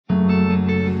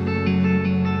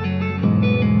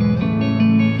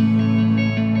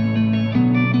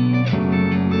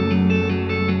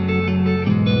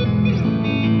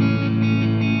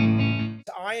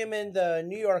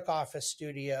York office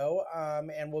studio,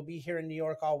 and we'll be here in New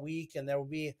York all week, and there will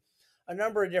be a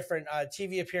number of different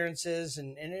TV appearances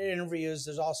and interviews.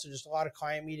 There's also just a lot of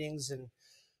client meetings and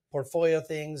portfolio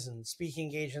things and speaking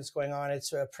engagements going on.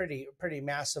 It's a pretty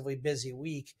massively busy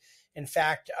week. In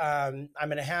fact, I'm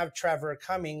going to have Trevor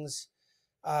Cummings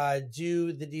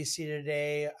do the DC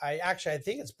today. I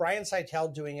think it's Brian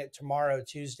Seitel doing it tomorrow,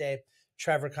 Tuesday.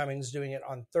 Trevor Cummings doing it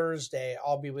on Thursday.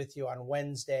 I'll be with you on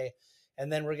Wednesday.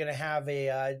 And then we're going to have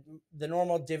the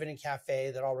normal Dividend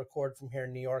Cafe that I'll record from here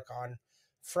in New York on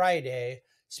Friday.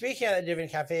 Speaking of the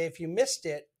Dividend Cafe, if you missed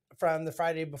it from the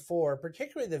Friday before,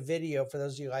 particularly the video, for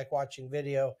those of you who like watching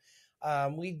video,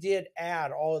 we did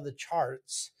add all of the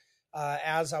charts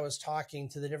as I was talking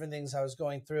to the different things I was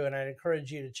going through. And I'd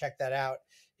encourage you to check that out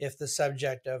if the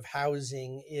subject of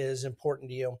housing is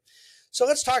important to you. So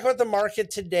let's talk about the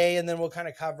market today, and then we'll kind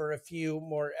of cover a few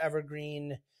more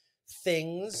evergreen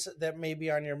things that may be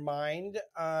on your mind.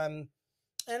 And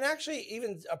actually,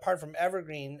 even apart from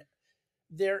evergreen,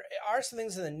 there are some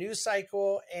things in the news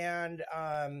cycle and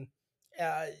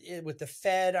with the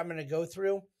Fed I'm going to go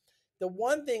through. The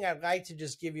one thing I'd like to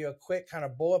just give you a quick kind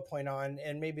of bullet point on,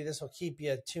 and maybe this will keep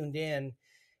you tuned in,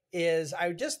 is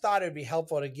I just thought it would be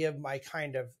helpful to give my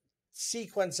kind of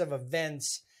sequence of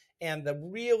events and the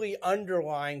really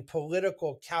underlying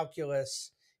political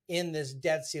calculus in this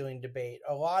debt ceiling debate.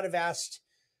 A lot have asked,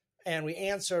 and we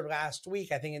answered last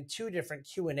week, I think in 2 different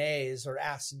Q&As or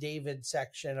Ask David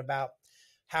section, about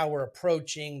how we're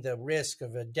approaching the risk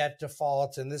of a debt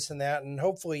default and this and that. And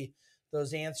hopefully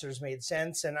those answers made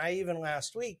sense. And I even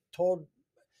last week told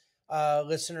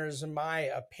listeners my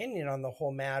opinion on the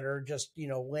whole matter, just,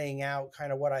 laying out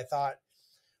kind of what I thought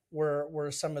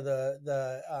were some of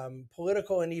the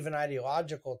political and even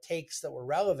ideological takes that were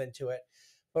relevant to it.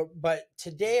 But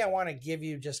today I want to give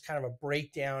you just kind of a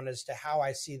breakdown as to how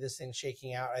I see this thing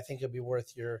shaking out. I think it'll be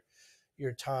worth your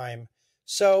time.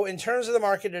 So in terms of the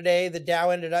market today, the Dow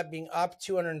ended up being up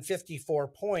 254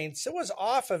 points. It was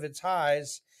off of its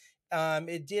highs.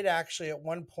 It did actually at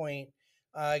one point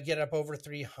get up over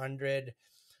 300.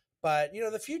 But,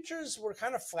 the futures were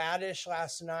kind of flattish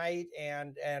last night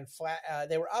and flat.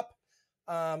 They were up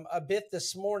a bit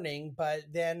this morning, but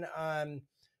then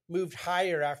moved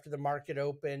higher after the market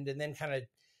opened and then kind of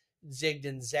zigged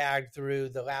and zagged through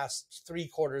the last 3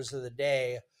 quarters of the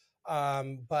day.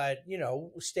 But,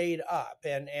 stayed up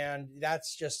and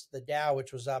that's just the Dow,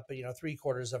 which was up,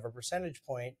 3/4 of a percentage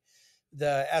point.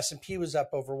 The S&P was up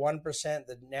over 1%,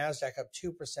 the NASDAQ up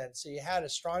 2%. So you had a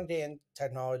strong day in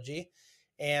technology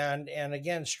and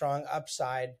again, strong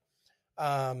upside,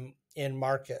 in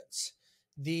markets.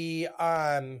 The,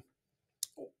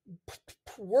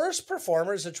 worst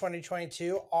performers of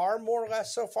 2022 are more or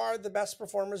less so far the best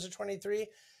performers of 23.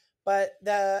 But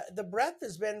the breadth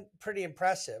has been pretty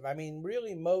impressive. I mean,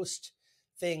 really most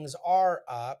things are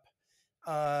up.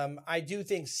 I do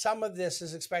think some of this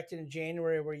is expected in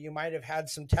January, where you might have had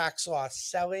some tax loss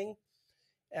selling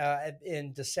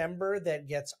in December that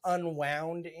gets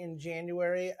unwound in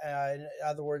January. In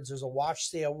other words, there's a wash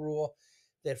sale rule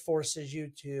that forces you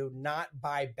to not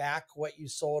buy back what you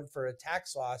sold for a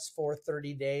tax loss for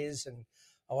 30 days. And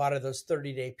a lot of those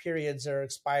 30-day periods are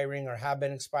expiring or have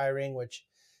been expiring, which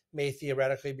may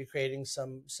theoretically be creating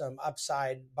some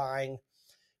upside buying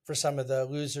for some of the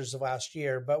losers of last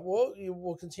year. But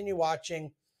we'll continue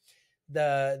watching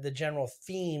the general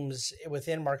themes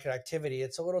within market activity.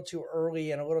 It's a little too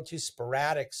early and a little too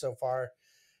sporadic so far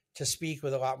to speak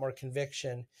with a lot more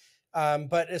conviction.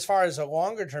 But as far as a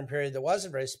longer term period that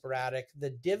wasn't very sporadic, the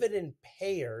dividend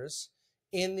payers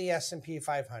in the S&P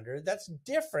 500, that's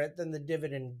different than the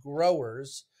dividend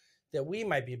growers that we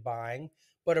might be buying.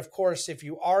 But of course, if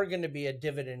you are going to be a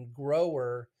dividend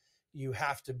grower, you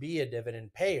have to be a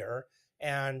dividend payer.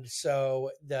 And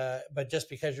so but just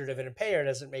because you're a dividend payer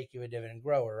doesn't make you a dividend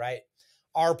grower, right?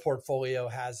 Our portfolio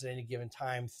has at any given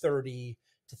time 30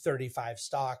 to 35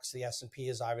 stocks. The S&P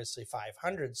is obviously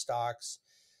 500 stocks,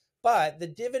 but the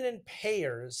dividend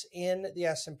payers in the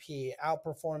S&P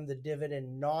outperformed the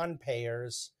dividend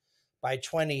non-payers by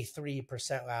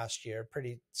 23% last year.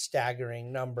 Pretty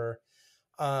staggering number.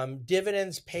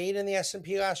 Dividends paid in the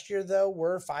S&P last year, though,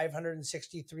 were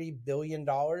 $563 billion.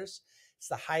 It's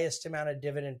the highest amount of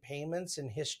dividend payments in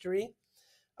history.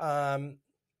 I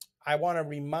want to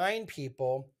remind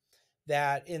people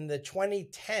that in the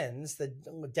 2010s, the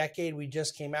decade we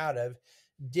just came out of,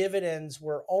 dividends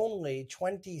were only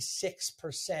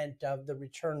 26% of the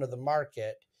return of the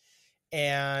market.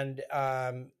 And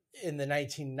in the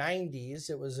 1990s,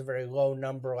 it was a very low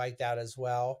number like that as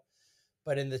well.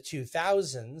 But in the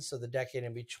 2000s, so the decade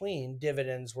in between,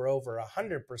 dividends were over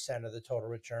 100% of the total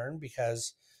return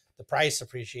because the price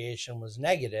appreciation was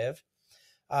negative.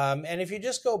 And if you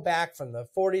just go back from the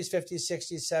 40s, 50s,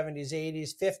 60s, 70s,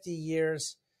 80s, 50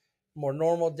 years, more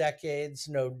normal decades,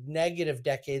 no negative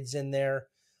decades in there,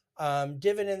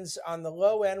 dividends on the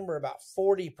low end were about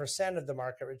 40% of the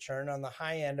market return, on the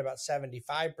high end about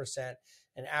 75%,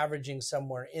 and averaging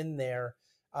somewhere in there,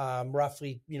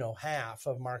 roughly, half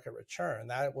of market return.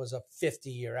 That was a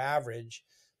 50-year average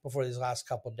before these last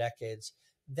couple decades.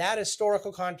 That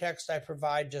historical context I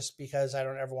provide just because I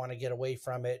don't ever want to get away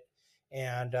from it.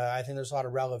 And I think there's a lot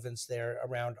of relevance there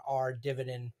around our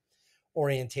dividend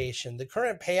orientation. The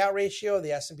current payout ratio of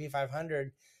the S&P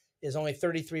 500 is only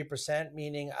 33%,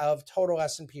 meaning of total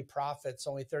S&P profits,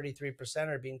 only 33%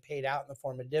 are being paid out in the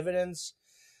form of dividends.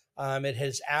 It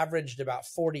has averaged about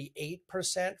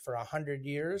 48% for 100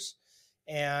 years.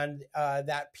 And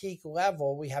that peak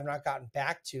level we have not gotten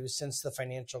back to since the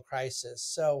financial crisis.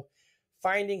 So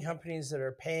finding companies that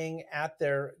are paying at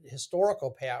their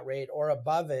historical payout rate or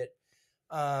above it,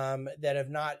 that have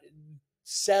not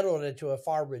settled into a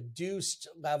far reduced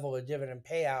level of dividend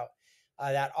payout,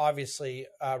 that obviously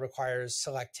requires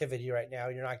selectivity right now.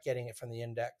 You're not getting it from the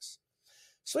index.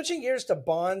 Switching gears to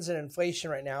bonds and inflation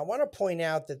right now, I want to point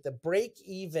out that the break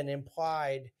even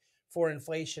implied for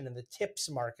inflation in the TIPS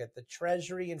market, the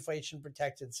Treasury Inflation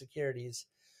Protected Securities,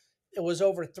 it was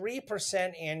over 3%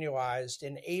 annualized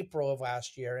in April of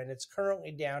last year, and it's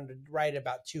currently down to right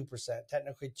about 2%,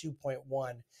 technically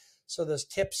 2.1. So those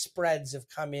TIPS spreads have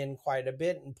come in quite a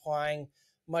bit, implying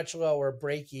much lower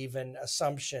break-even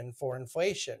assumption for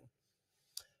inflation.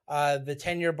 The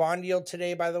 10-year bond yield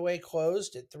today, by the way,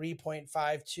 closed at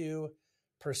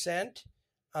 3.52%.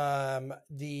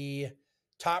 The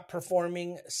top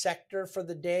performing sector for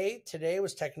the day today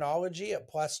was technology at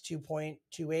plus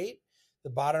 2.28. The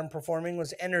bottom performing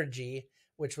was energy,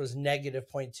 which was negative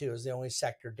 0.2. It was the only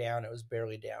sector down. It was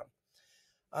barely down.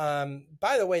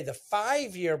 By the way, the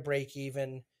 5-year break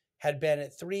even had been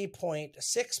at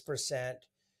 3.6%,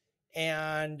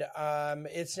 and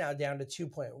it's now down to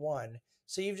 2.1.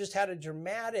 So you've just had a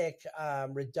dramatic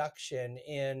reduction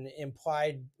in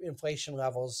implied inflation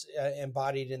levels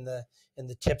embodied in the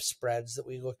TIP spreads that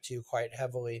we look to quite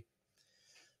heavily.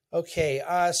 Okay,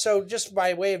 so just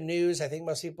by way of news, I think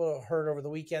most people heard over the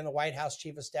weekend, the White House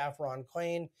Chief of Staff, Ron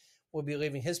Klain, will be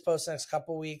leaving his post next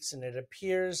couple of weeks, and it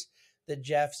appears that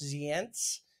Jeff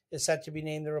Zients is set to be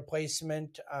named the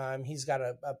replacement. He's got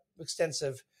a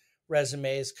extensive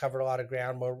resume, has covered a lot of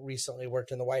ground, more recently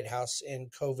worked in the White House in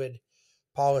COVID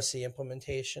policy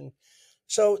implementation.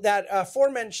 So that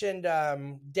aforementioned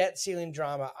debt ceiling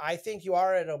drama, I think you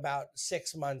are at about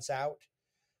 6 months out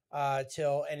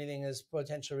till anything is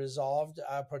potentially resolved,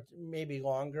 maybe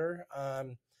longer.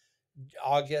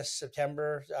 August,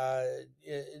 September,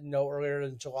 no earlier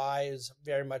than July is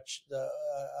very much the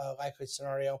likely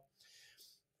scenario.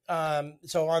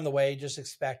 So on the way, just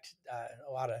expect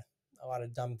a lot of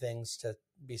dumb things to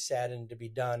be said and to be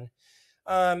done.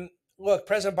 Look,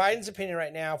 President Biden's opinion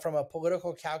right now from a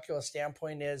political calculus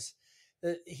standpoint is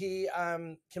that he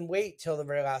can wait till the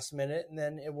very last minute, and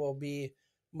then it will be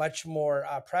much more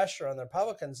pressure on the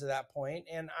Republicans at that point.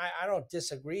 And I don't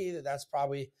disagree that that's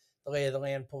probably the lay of the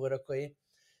land politically.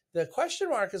 The question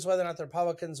mark is whether or not the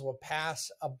Republicans will pass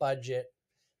a budget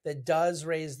that does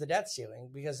raise the debt ceiling,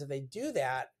 because if they do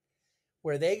that,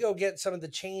 where they go get some of the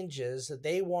changes that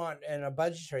they want in a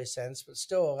budgetary sense, but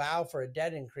still allow for a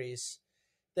debt increase,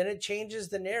 then it changes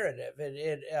the narrative.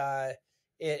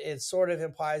 It sort of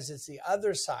implies it's the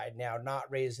other side now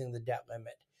not raising the debt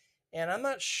limit. And I'm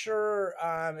not sure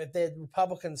if the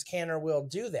Republicans can or will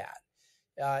do that.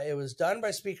 It was done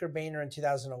by Speaker Boehner in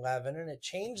 2011, and it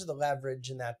changed the leverage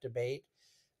in that debate.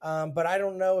 But I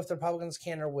don't know if the Republicans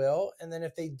can or will. And then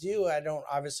if they do, I don't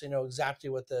obviously know exactly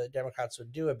what the Democrats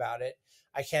would do about it.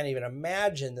 I can't even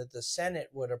imagine that the Senate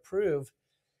would approve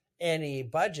any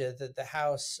budget that the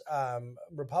House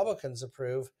Republicans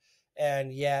approve.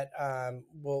 And yet,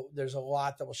 there's a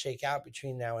lot that will shake out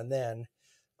between now and then.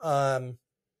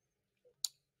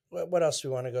 What else do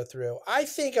we want to go through? I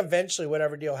think eventually,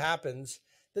 whatever deal happens,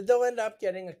 that they'll end up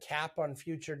getting a cap on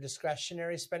future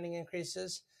discretionary spending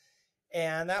increases.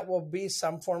 And that will be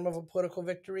some form of a political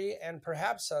victory, and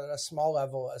perhaps a small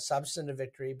level, a substantive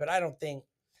victory. But I don't think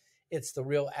it's the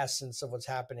real essence of what's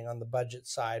happening on the budget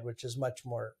side, which is much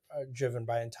more driven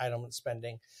by entitlement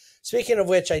spending. Speaking of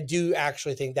which, I do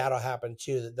actually think that'll happen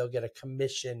too, that they'll get a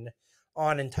commission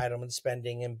on entitlement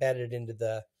spending embedded into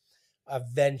the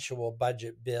eventual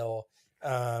budget bill.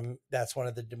 That's one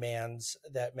of the demands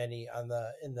that many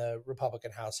in the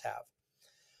Republican House have.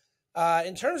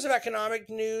 In terms of economic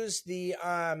news, the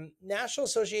National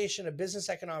Association of Business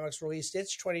Economics released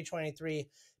its 2023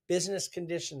 business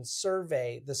conditions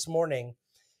survey this morning.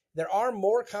 There are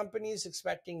more companies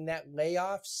expecting net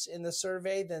layoffs in the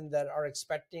survey than that are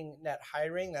expecting net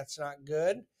hiring. That's not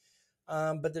good.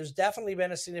 But there's definitely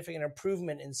been a significant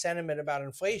improvement in sentiment about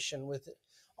inflation with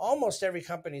almost every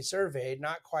company surveyed,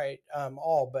 not quite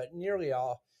all, but nearly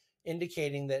all,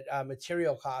 indicating that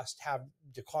material costs have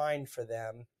declined for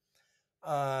them.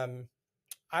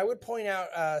 I would point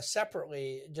out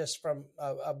separately, just from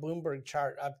a Bloomberg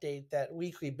chart update, that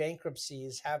weekly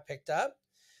bankruptcies have picked up.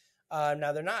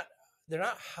 Now they're not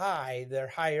high; they're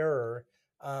higher,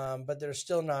 but they're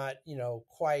still not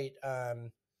quite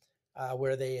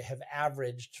where they have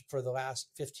averaged for the last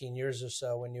 15 years or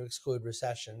so when you exclude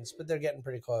recessions. But they're getting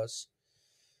pretty close.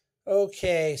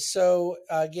 Okay, so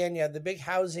again, the big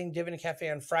housing dividend cafe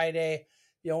on Friday.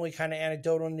 The only kind of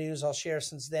anecdotal news I'll share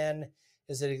since then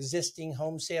is that existing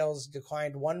home sales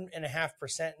declined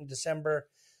 1.5% in December.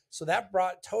 So that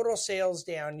brought total sales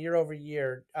down year over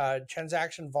year,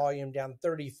 transaction volume down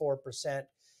 34%.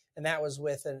 And that was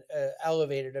with an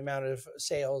elevated amount of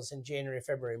sales in January,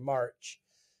 February, March.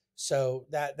 So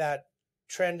that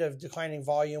trend of declining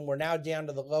volume, we're now down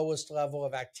to the lowest level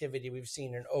of activity we've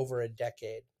seen in over a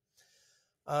decade.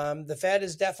 The Fed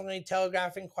is definitely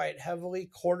telegraphing quite heavily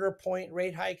quarter-point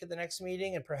rate hike at the next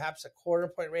meeting, and perhaps a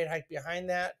quarter-point rate hike behind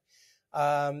that.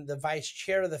 The vice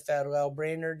chair of the Fed, Lael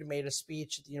Brainerd, made a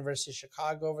speech at the University of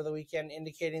Chicago over the weekend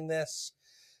indicating this.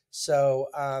 So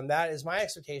that is my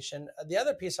expectation. The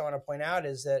other piece I want to point out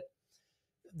is that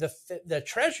the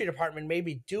Treasury Department may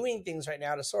be doing things right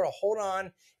now to sort of hold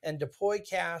on and deploy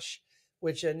cash,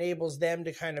 which enables them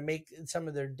to kind of make some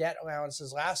of their debt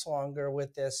allowances last longer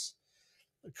with this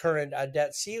current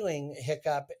debt ceiling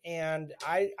hiccup. And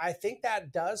I think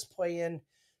that does play in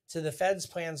to the Fed's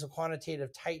plans of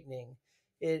quantitative tightening.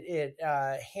 It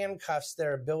handcuffs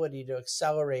their ability to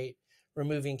accelerate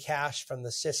removing cash from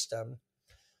the system.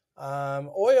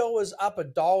 Oil was up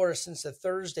 $1 since the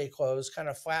Thursday close, kind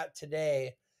of flat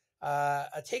today.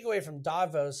 A takeaway from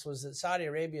Davos was that Saudi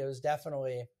Arabia is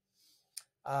definitely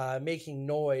making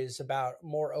noise about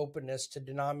more openness to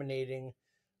denominating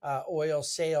oil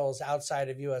sales outside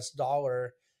of U.S.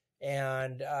 dollar,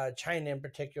 and China in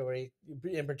particular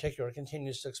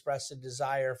continues to express a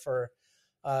desire for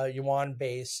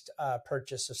yuan-based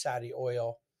purchase of Saudi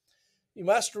oil. You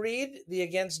must read the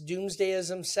Against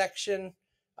Doomsdayism section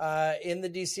in the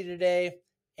DC Today,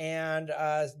 and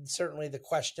certainly the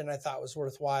question I thought was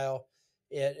worthwhile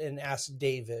and Ask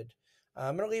David.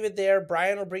 I'm going to leave it there.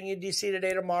 Brian will bring you DC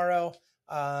Today tomorrow.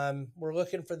 We're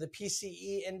looking for the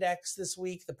PCE index this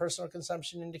week, the personal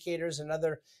consumption indicators, and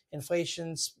other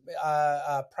inflation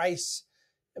price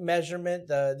measurement,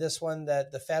 this one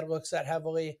that the Fed looks at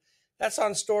heavily. That's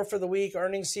on store for the week.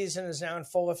 Earnings season is now in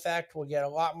full effect. We'll get a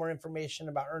lot more information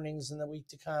about earnings in the week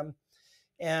to come.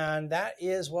 And that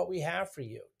is what we have for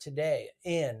you today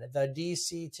in the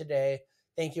DC Today.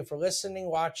 Thank you for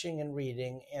listening, watching, and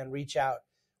reading, and reach out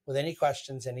with any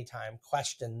questions anytime.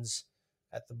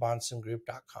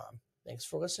 Questions@thebahnsengroup.com. Thanks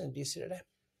for listening, DC Today.